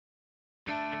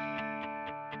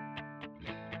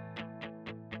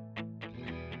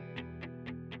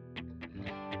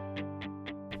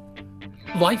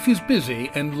Life is busy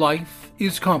and life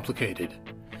is complicated.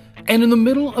 And in the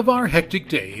middle of our hectic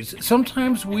days,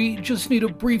 sometimes we just need a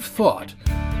brief thought,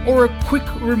 or a quick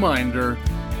reminder,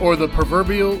 or the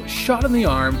proverbial shot in the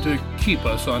arm to keep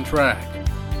us on track.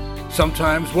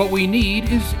 Sometimes what we need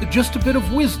is just a bit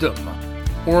of wisdom,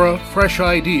 or a fresh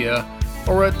idea,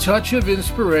 or a touch of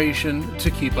inspiration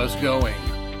to keep us going.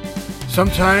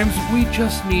 Sometimes we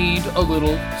just need a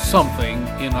little something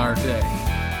in our day.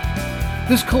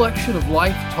 This collection of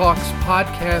Life Talks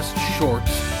podcast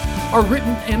shorts are written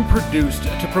and produced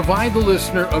to provide the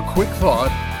listener a quick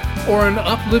thought or an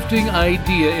uplifting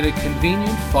idea in a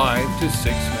convenient 5 to 6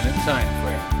 minute time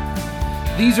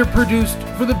frame. These are produced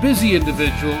for the busy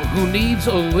individual who needs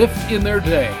a lift in their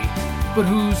day, but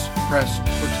who's pressed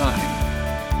for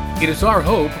time. It is our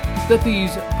hope that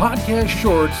these podcast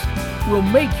shorts will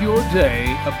make your day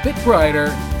a bit brighter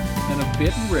and a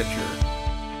bit richer.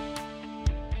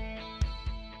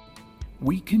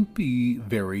 We can be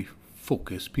very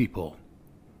focused people.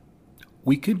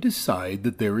 We can decide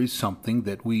that there is something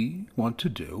that we want to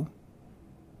do,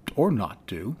 or not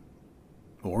do,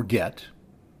 or get,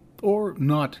 or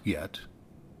not get,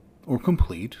 or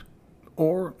complete,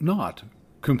 or not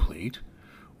complete,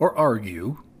 or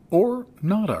argue, or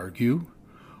not argue,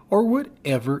 or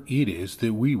whatever it is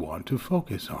that we want to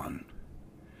focus on.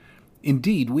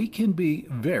 Indeed, we can be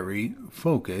very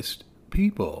focused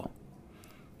people.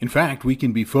 In fact, we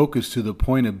can be focused to the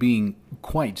point of being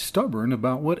quite stubborn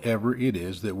about whatever it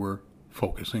is that we're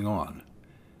focusing on.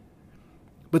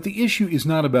 But the issue is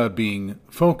not about being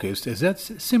focused, as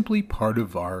that's simply part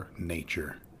of our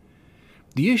nature.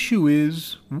 The issue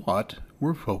is what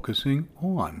we're focusing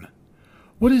on.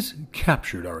 What has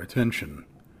captured our attention?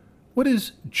 What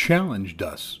has challenged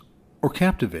us, or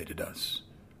captivated us,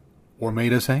 or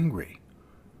made us angry,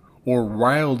 or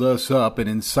riled us up and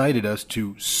incited us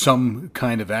to some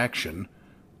kind of action,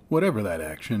 whatever that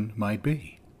action might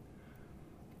be?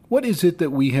 What is it that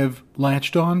we have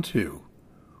latched on to,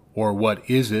 or what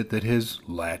is it that has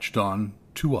latched on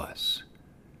to us?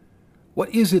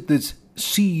 What is it that's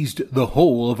seized the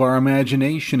whole of our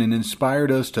imagination and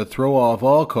inspired us to throw off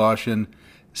all caution,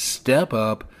 step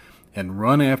up, and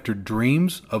run after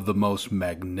dreams of the most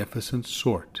magnificent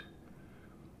sort?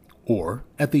 Or,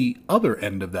 at the other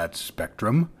end of that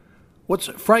spectrum, what's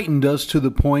frightened us to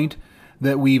the point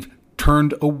that we've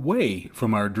turned away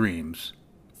from our dreams,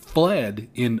 fled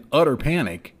in utter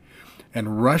panic,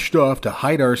 and rushed off to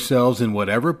hide ourselves in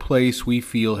whatever place we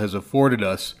feel has afforded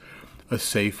us a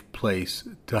safe place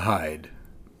to hide?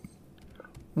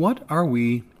 What are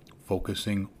we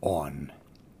focusing on?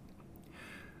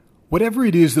 Whatever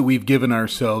it is that we've given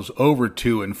ourselves over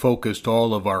to and focused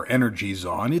all of our energies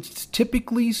on, it's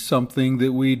typically something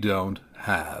that we don't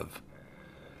have.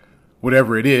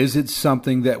 Whatever it is, it's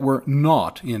something that we're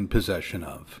not in possession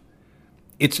of.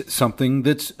 It's something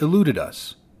that's eluded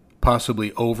us,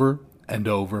 possibly over and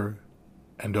over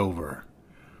and over.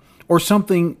 Or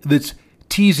something that's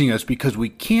teasing us because we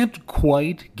can't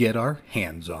quite get our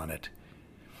hands on it.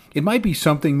 It might be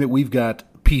something that we've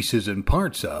got pieces and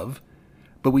parts of,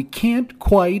 but we can't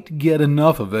quite get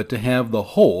enough of it to have the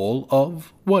whole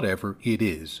of whatever it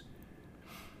is.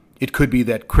 It could be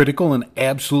that critical and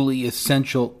absolutely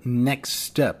essential next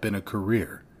step in a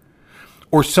career,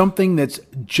 or something that's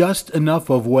just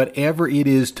enough of whatever it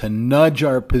is to nudge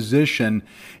our position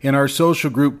in our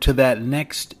social group to that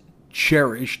next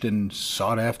cherished and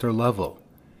sought-after level.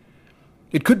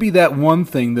 It could be that one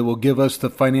thing that will give us the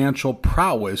financial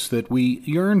prowess that we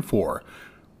yearn for,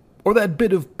 or that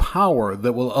bit of power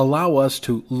that will allow us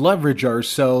to leverage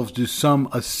ourselves to some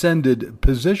ascended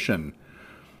position,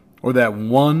 or that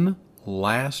one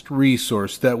last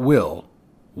resource that will,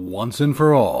 once and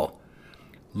for all,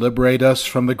 liberate us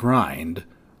from the grind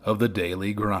of the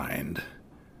daily grind.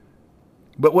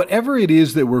 But whatever it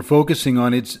is that we're focusing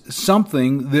on, it's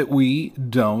something that we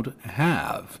don't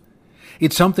have.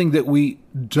 It's something that we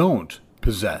don't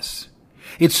possess.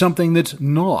 It's something that's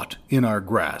not in our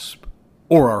grasp,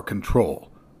 or our control,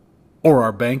 or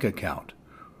our bank account,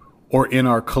 or in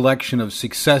our collection of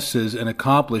successes and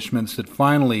accomplishments that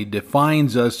finally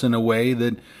defines us in a way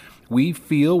that we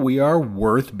feel we are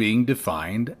worth being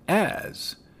defined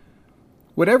as.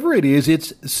 Whatever it is,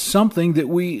 it's something that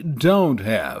we don't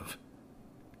have.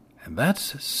 And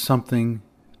that's something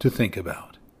to think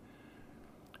about.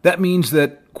 That means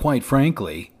that, quite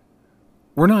frankly,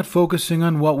 we're not focusing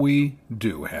on what we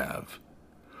do have.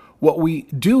 What we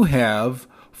do have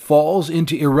falls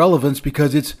into irrelevance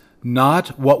because it's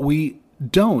not what we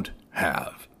don't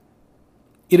have.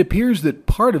 It appears that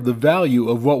part of the value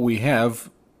of what we have,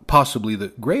 possibly the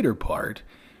greater part,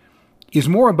 is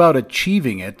more about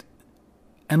achieving it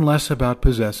and less about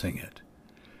possessing it.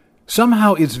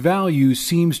 Somehow its value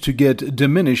seems to get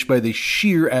diminished by the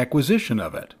sheer acquisition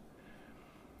of it.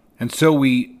 And so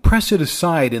we press it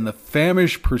aside in the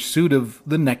famished pursuit of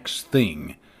the next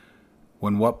thing,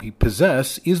 when what we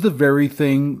possess is the very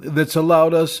thing that's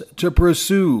allowed us to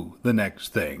pursue the next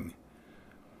thing.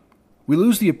 We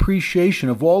lose the appreciation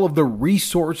of all of the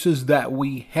resources that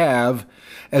we have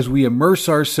as we immerse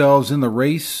ourselves in the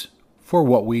race for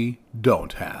what we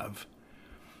don't have.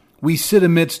 We sit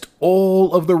amidst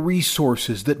all of the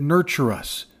resources that nurture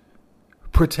us,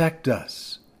 protect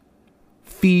us,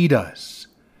 feed us,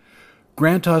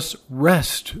 grant us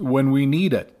rest when we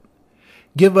need it,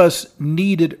 give us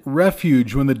needed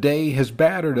refuge when the day has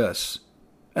battered us,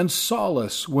 and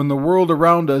solace when the world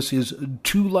around us is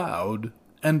too loud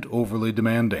and overly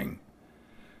demanding.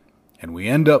 And we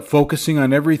end up focusing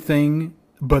on everything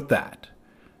but that.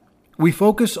 We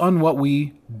focus on what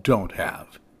we don't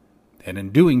have, and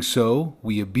in doing so,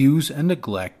 we abuse and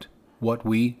neglect what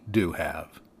we do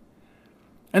have.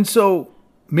 And so,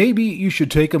 maybe you should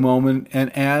take a moment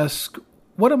and ask,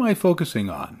 what am I focusing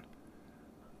on?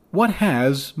 What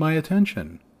has my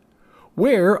attention?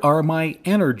 Where are my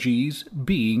energies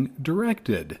being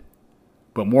directed?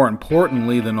 But more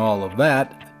importantly than all of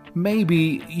that,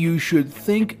 maybe you should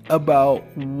think about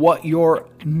what you're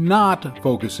not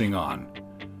focusing on.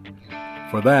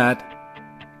 For that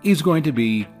is going to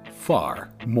be far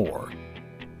more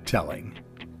telling.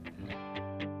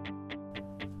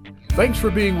 Thanks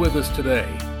for being with us today.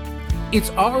 It's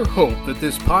our hope that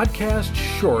this podcast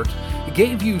short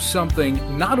gave you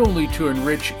something not only to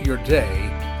enrich your day,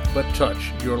 but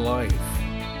touch your life.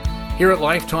 Here at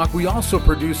Life Talk, we also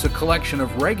produce a collection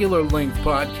of regular-length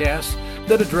podcasts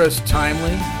that address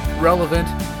timely, relevant,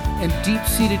 and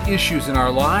deep-seated issues in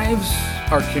our lives,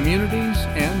 our communities,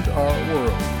 and our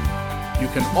world. You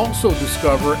can also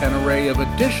discover an array of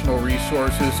additional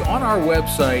resources on our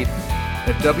website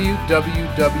at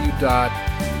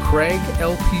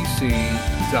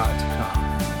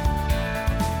www.craiglpc.com.